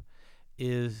hope,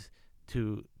 is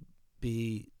to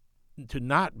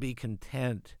not be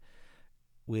content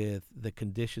with the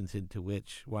conditions into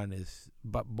which one is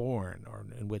but born, or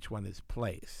in which one is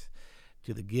placed,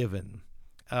 to the given,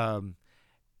 and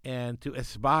to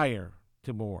aspire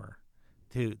to more,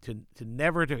 to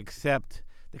never to accept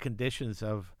the conditions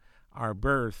of our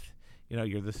birth.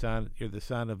 You're the son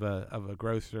of a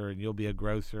grocer, and you'll be a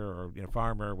grocer, or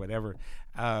farmer, or whatever.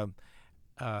 Not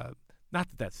that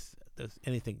that's there's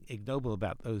anything ignoble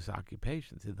about those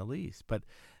occupations in the least. But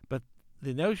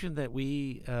the notion that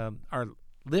we are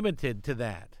limited to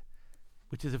that,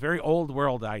 which is a very old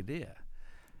world idea,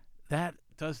 that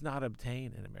does not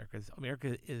obtain in America.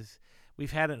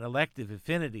 We've had an elective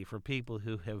affinity for people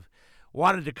who have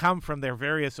wanted to come from their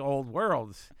various old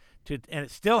worlds and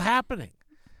it's still happening,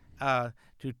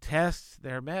 to test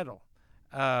their mettle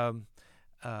in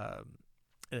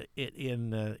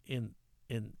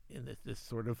this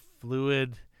sort of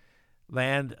fluid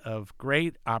land of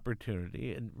great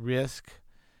opportunity and risk.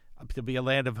 To be a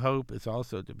land of hope is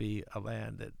also to be a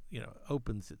land that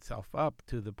opens itself up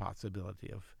to the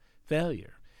possibility of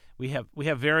failure. We have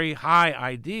very high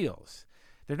ideals.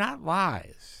 They're not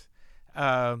lies.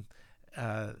 They're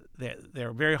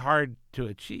very hard to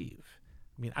achieve.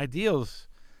 I mean, ideals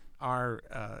are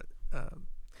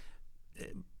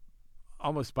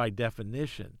almost by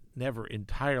definition never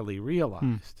entirely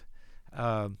realized.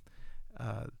 But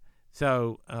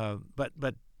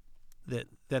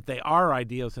that they are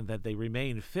ideals and that they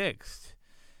remain fixed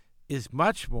is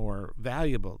much more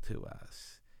valuable to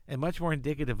us and much more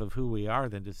indicative of who we are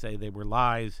than to say they were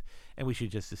lies and we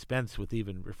should just dispense with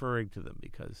even referring to them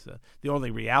because the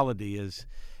only reality is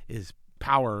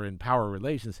power and power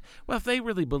relations. Well, if they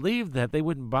really believed that, they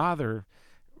wouldn't bother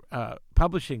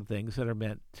publishing things that are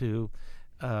meant to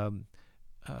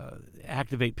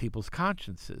activate people's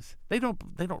consciences. They don't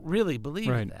really believe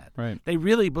that. Right. They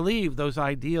really believe those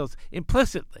ideals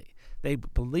implicitly. They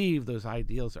believe those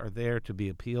ideals are there to be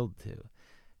appealed to,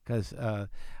 because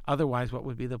otherwise, what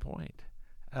would be the point?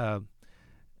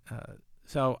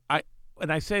 So when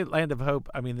I say land of hope,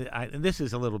 I mean, and this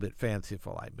is a little bit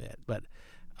fanciful, I admit, but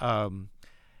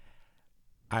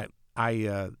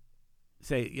I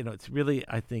say, it's really,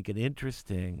 I think, an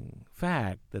interesting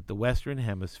fact that the Western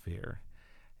Hemisphere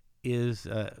is,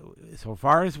 so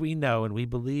far as we know, and we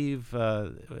believe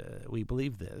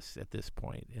this at this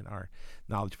point in our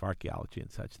knowledge of archaeology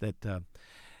and such, that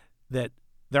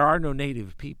there are no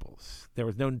native peoples. There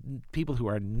was no people who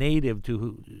are native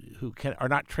to who are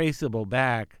not traceable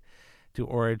back to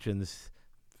origins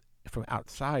from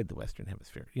outside the Western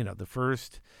Hemisphere.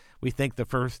 We think the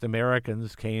first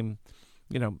Americans came,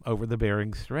 over the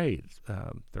Bering Strait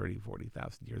 30,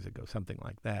 40,000 years ago, something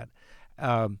like that.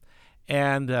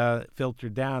 And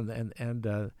filtered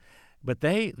down, but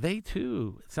they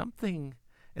too, something,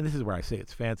 and this is where I say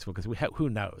it's fanciful because who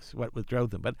knows what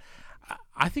drove them, but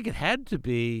I think it had to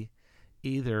be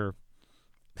either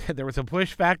there was a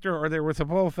push factor or there was a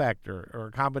pull factor or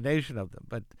a combination of them.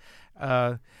 But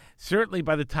certainly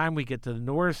by the time we get to the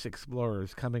Norse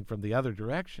explorers coming from the other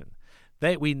direction,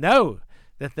 we know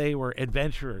that they were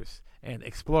adventurers and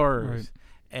explorers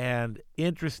and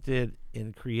interested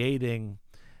in creating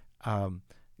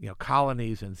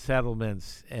colonies and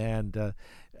settlements and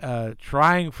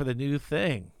trying for the new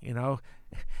thing, and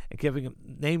giving them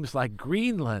names like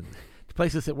Greenland to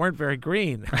places that weren't very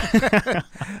green.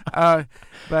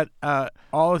 But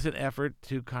all is an effort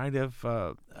to kind of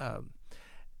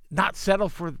not settle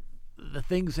for the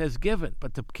things as given,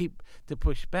 but to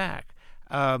push back.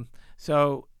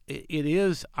 So it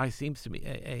is, seems to me,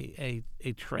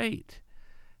 a trait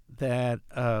that,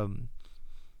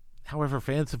 however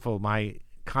fanciful my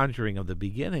conjuring of the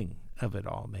beginning of it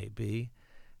all may be,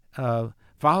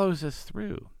 follows us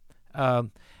through.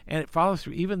 And it follows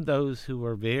through even those who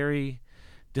are very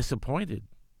disappointed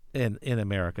in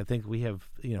America. I think we have,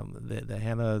 the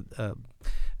Hannah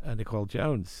Nicole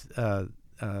Jones, or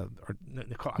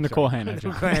Nicole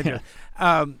Hannah.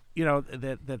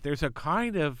 That there's a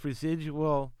kind of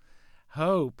residual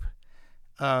hope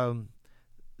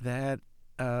that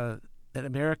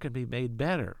America can be made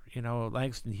better.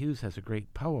 Langston Hughes has a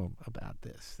great poem about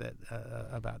this,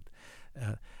 about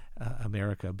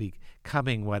America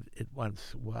becoming what it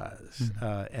once was.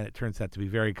 And it turns out to be a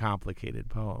very complicated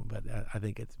poem, but I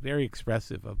think it's very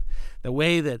expressive of the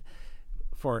way that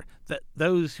for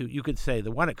those who, you could say,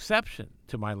 the one exception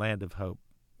to my land of hope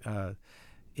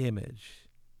image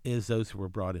is those who were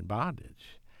brought in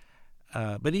bondage.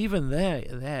 But even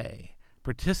they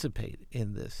participate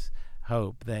in this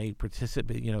hope. They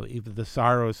participate, even the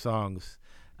sorrow songs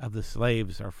of the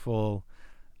slaves are full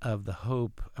of the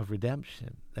hope of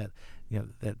redemption that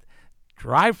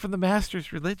drive from the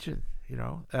master's religion,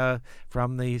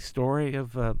 from the story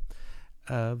of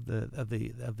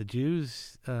the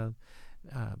Jews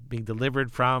being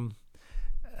delivered from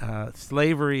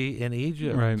slavery in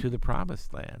Egypt to the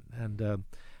Promised Land, and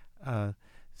I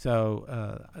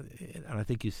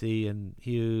think you see in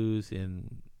Hughes,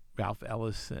 in Ralph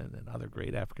Ellison, and other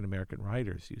great African American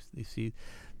writers, you see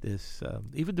this,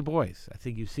 even Du Bois. I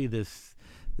think you see this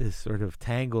sort of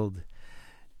tangled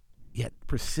yet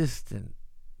persistent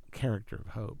character of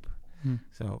hope.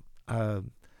 So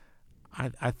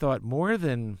I thought more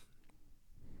than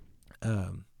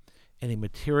any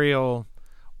material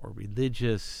or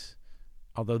religious,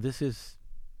 although this is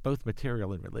both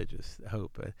material and religious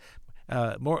hope,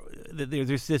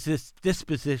 there's this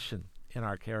disposition in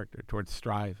our character towards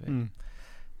striving,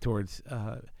 towards,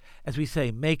 as we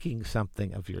say, making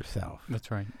something of yourself.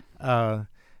 That's right. There's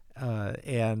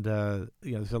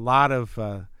a lot of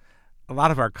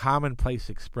our commonplace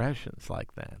expressions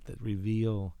like that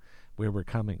reveal where we're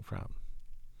coming from.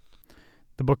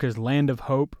 The book is Land of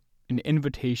Hope, an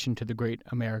invitation to the great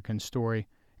American story.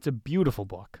 It's a beautiful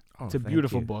book. It's a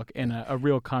beautiful book and a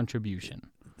real contribution.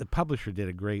 The publisher did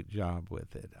a great job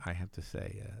with it, I have to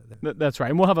say. That's right.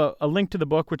 And we'll have a link to the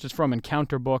book, which is from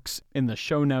Encounter Books, in the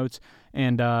show notes.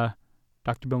 And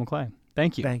Dr. Bill McClay,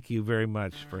 thank you. Thank you very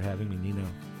much for having me, Nino.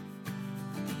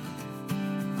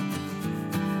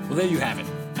 Well, there you have it.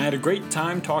 I had a great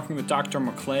time talking with Dr.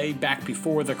 McClay back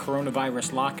before the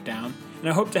coronavirus lockdown, and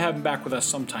I hope to have him back with us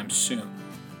sometime soon.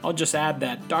 I'll just add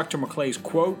that Dr. McClay's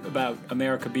quote about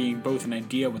America being both an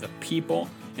idea with a people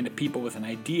and a people with an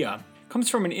idea comes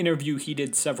from an interview he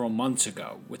did several months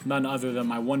ago with none other than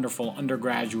my wonderful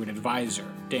undergraduate advisor,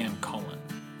 Dan Cullen.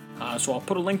 So I'll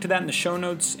put a link to that in the show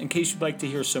notes in case you'd like to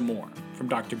hear some more from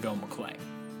Dr. Bill McClay.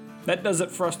 That does it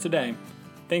for us today.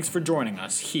 Thanks for joining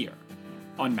us here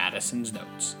on Madison's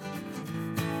Notes.